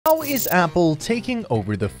How is Apple taking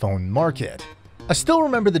over the phone market? I still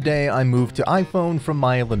remember the day I moved to iPhone from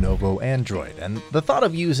my Lenovo Android, and the thought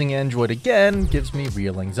of using Android again gives me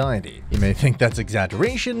real anxiety. You may think that's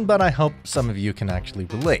exaggeration, but I hope some of you can actually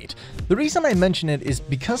relate. The reason I mention it is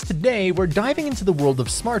because today we're diving into the world of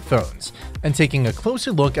smartphones and taking a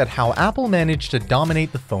closer look at how Apple managed to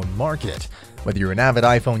dominate the phone market. Whether you're an avid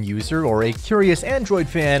iPhone user or a curious Android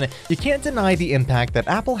fan, you can't deny the impact that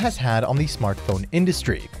Apple has had on the smartphone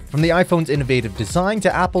industry. From the iPhone's innovative design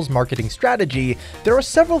to Apple's marketing strategy, there are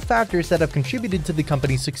several factors that have contributed to the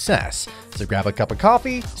company's success. So grab a cup of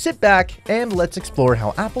coffee, sit back, and let's explore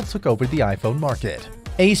how Apple took over the iPhone market.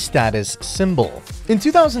 A status symbol. In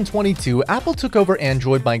 2022, Apple took over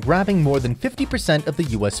Android by grabbing more than 50% of the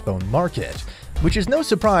US phone market, which is no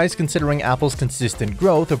surprise considering Apple's consistent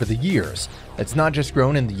growth over the years. It's not just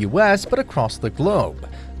grown in the US, but across the globe.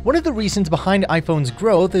 One of the reasons behind iPhone's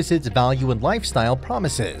growth is its value and lifestyle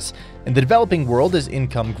promises. In the developing world, as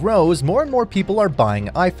income grows, more and more people are buying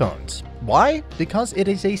iPhones. Why? Because it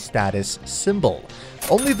is a status symbol.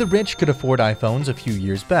 Only the rich could afford iPhones a few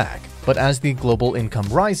years back, but as the global income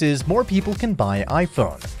rises, more people can buy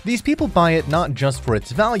iPhone. These people buy it not just for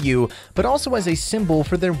its value, but also as a symbol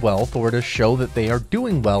for their wealth or to show that they are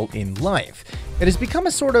doing well in life. It has become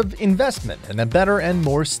a sort of investment in a better and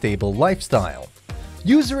more stable lifestyle.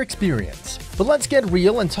 User experience. But let's get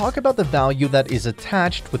real and talk about the value that is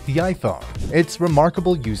attached with the iPhone. Its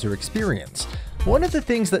remarkable user experience. One of the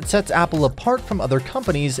things that sets Apple apart from other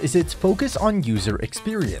companies is its focus on user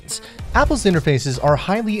experience. Apple's interfaces are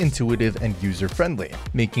highly intuitive and user-friendly,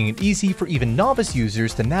 making it easy for even novice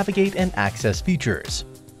users to navigate and access features.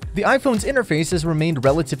 The iPhone's interface has remained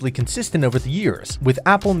relatively consistent over the years, with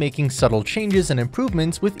Apple making subtle changes and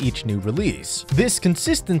improvements with each new release. This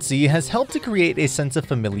consistency has helped to create a sense of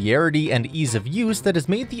familiarity and ease of use that has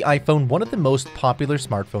made the iPhone one of the most popular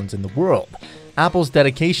smartphones in the world. Apple's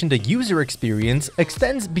dedication to user experience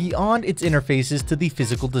extends beyond its interfaces to the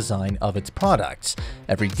physical design of its products.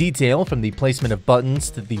 Every detail, from the placement of buttons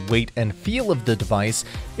to the weight and feel of the device,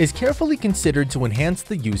 is carefully considered to enhance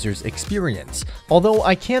the user's experience. Although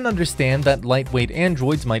I can understand that lightweight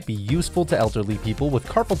Androids might be useful to elderly people with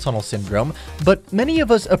carpal tunnel syndrome, but many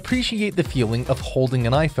of us appreciate the feeling of holding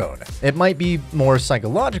an iPhone. It might be more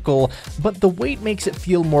psychological, but the weight makes it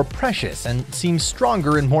feel more precious and seems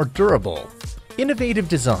stronger and more durable. Innovative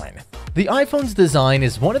design. The iPhone's design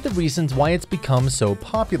is one of the reasons why it's become so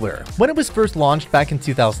popular. When it was first launched back in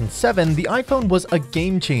 2007, the iPhone was a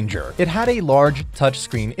game changer. It had a large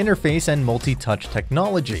touchscreen interface and multi-touch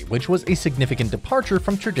technology, which was a significant departure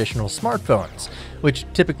from traditional smartphones, which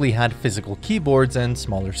typically had physical keyboards and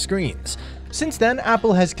smaller screens. Since then,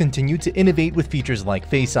 Apple has continued to innovate with features like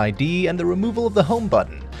Face ID and the removal of the home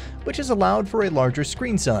button, which has allowed for a larger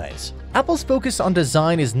screen size. Apple's focus on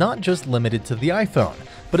design is not just limited to the iPhone,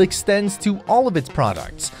 but extends to all of its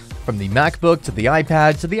products. From the MacBook to the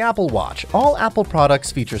iPad to the Apple Watch, all Apple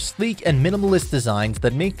products feature sleek and minimalist designs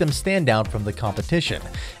that make them stand out from the competition.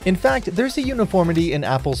 In fact, there's a uniformity in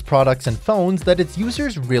Apple's products and phones that its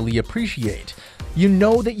users really appreciate. You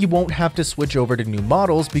know that you won't have to switch over to new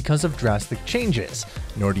models because of drastic changes,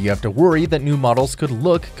 nor do you have to worry that new models could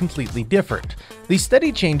look completely different. These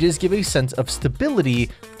steady changes give a sense of stability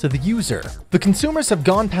to the user. The consumers have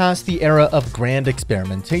gone past the era of grand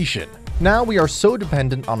experimentation. Now we are so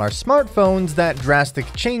dependent on our smartphones that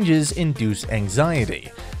drastic changes induce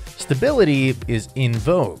anxiety. Stability is in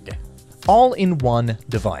vogue. All in one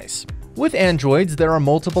device. With Androids, there are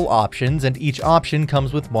multiple options, and each option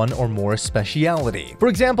comes with one or more speciality. For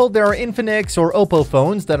example, there are Infinix or Oppo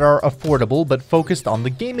phones that are affordable but focused on the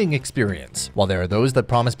gaming experience, while there are those that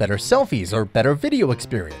promise better selfies or better video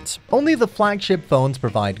experience. Only the flagship phones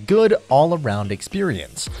provide good all-around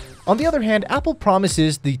experience. On the other hand, Apple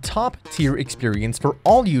promises the top-tier experience for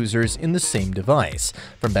all users in the same device.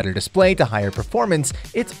 From better display to higher performance,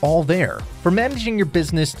 it's all there. From managing your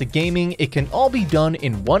business to gaming, it can all be done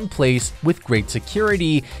in one place with great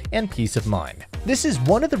security and peace of mind. This is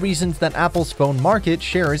one of the reasons that Apple's phone market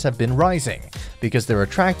shares have been rising, because they're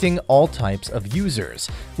attracting all types of users,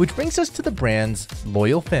 which brings us to the brand's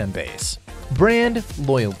loyal fan base. Brand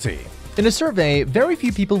loyalty. In a survey, very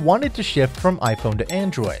few people wanted to shift from iPhone to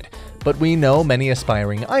Android, but we know many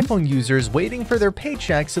aspiring iPhone users waiting for their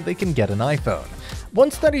paycheck so they can get an iPhone.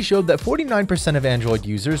 One study showed that 49% of Android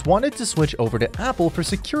users wanted to switch over to Apple for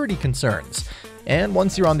security concerns. And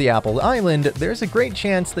once you're on the Apple Island, there's a great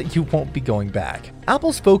chance that you won't be going back.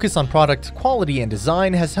 Apple's focus on product quality and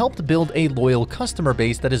design has helped build a loyal customer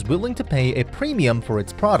base that is willing to pay a premium for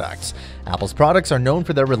its products. Apple's products are known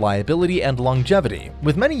for their reliability and longevity,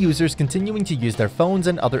 with many users continuing to use their phones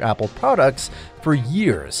and other Apple products for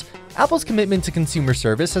years. Apple's commitment to consumer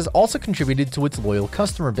service has also contributed to its loyal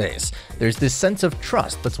customer base. There's this sense of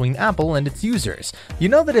trust between Apple and its users. You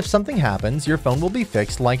know that if something happens, your phone will be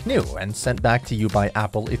fixed like new and sent back to you by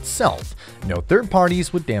Apple itself. No third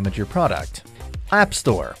parties would damage your product. App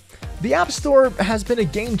Store. The App Store has been a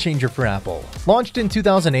game changer for Apple. Launched in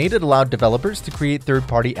 2008, it allowed developers to create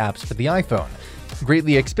third-party apps for the iPhone,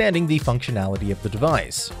 greatly expanding the functionality of the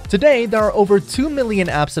device. Today, there are over 2 million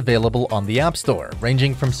apps available on the App Store,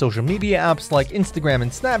 ranging from social media apps like Instagram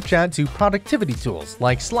and Snapchat to productivity tools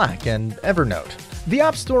like Slack and Evernote. The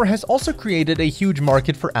App Store has also created a huge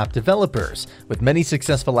market for app developers, with many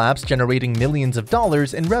successful apps generating millions of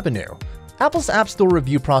dollars in revenue. Apple's App Store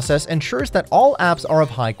review process ensures that all apps are of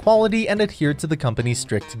high quality and adhere to the company's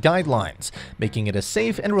strict guidelines, making it a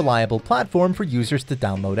safe and reliable platform for users to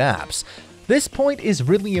download apps. This point is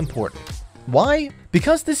really important. Why?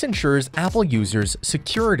 Because this ensures Apple users'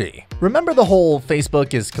 security. Remember the whole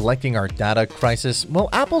 "Facebook is collecting our data" crisis? Well,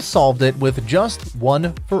 Apple solved it with just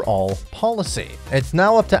one for all policy. It's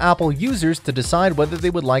now up to Apple users to decide whether they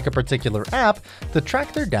would like a particular app to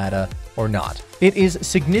track their data or not. It is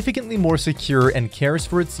significantly more secure and cares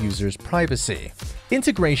for its users' privacy.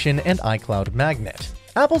 Integration and iCloud Magnet.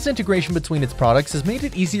 Apple's integration between its products has made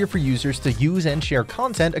it easier for users to use and share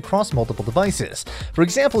content across multiple devices. For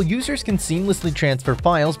example, users can seamlessly transfer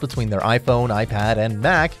files between their iPhone, iPad, and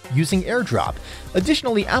Mac using AirDrop.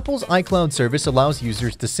 Additionally, Apple's iCloud service allows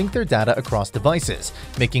users to sync their data across devices,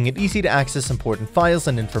 making it easy to access important files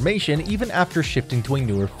and information even after shifting to a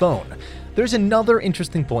newer phone. There's another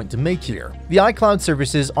interesting point to make here. The iCloud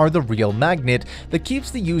services are the real magnet that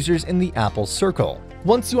keeps the users in the Apple circle.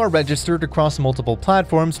 Once you are registered across multiple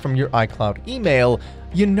platforms from your iCloud email,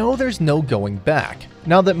 you know there's no going back.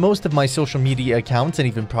 Now that most of my social media accounts and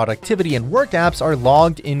even productivity and work apps are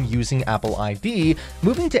logged in using Apple ID,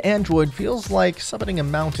 moving to Android feels like summiting a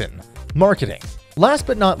mountain. Marketing. Last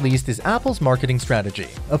but not least is Apple's marketing strategy,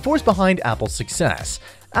 a force behind Apple's success.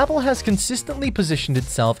 Apple has consistently positioned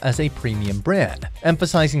itself as a premium brand,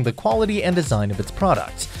 emphasizing the quality and design of its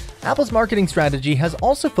products. Apple's marketing strategy has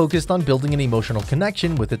also focused on building an emotional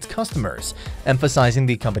connection with its customers, emphasizing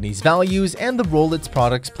the company's values and the role its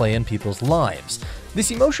products play in people's lives.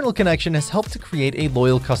 This emotional connection has helped to create a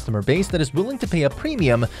loyal customer base that is willing to pay a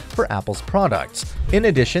premium for Apple's products. In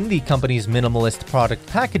addition, the company's minimalist product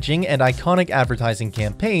packaging and iconic advertising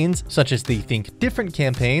campaigns, such as the Think Different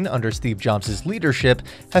campaign under Steve Jobs' leadership,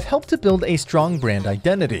 have helped to build a strong brand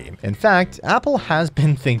identity. In fact, Apple has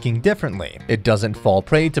been thinking differently. It doesn't fall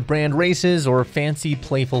prey to brand races or fancy,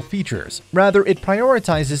 playful features. Rather, it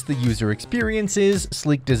prioritizes the user experiences,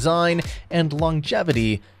 sleek design, and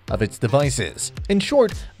longevity of its devices. In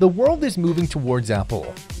short, the world is moving towards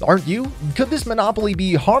Apple. Aren't you? Could this monopoly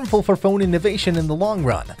be harmful for phone innovation in the long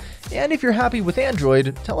run? And if you're happy with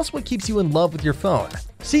Android, tell us what keeps you in love with your phone.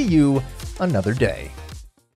 See you another day.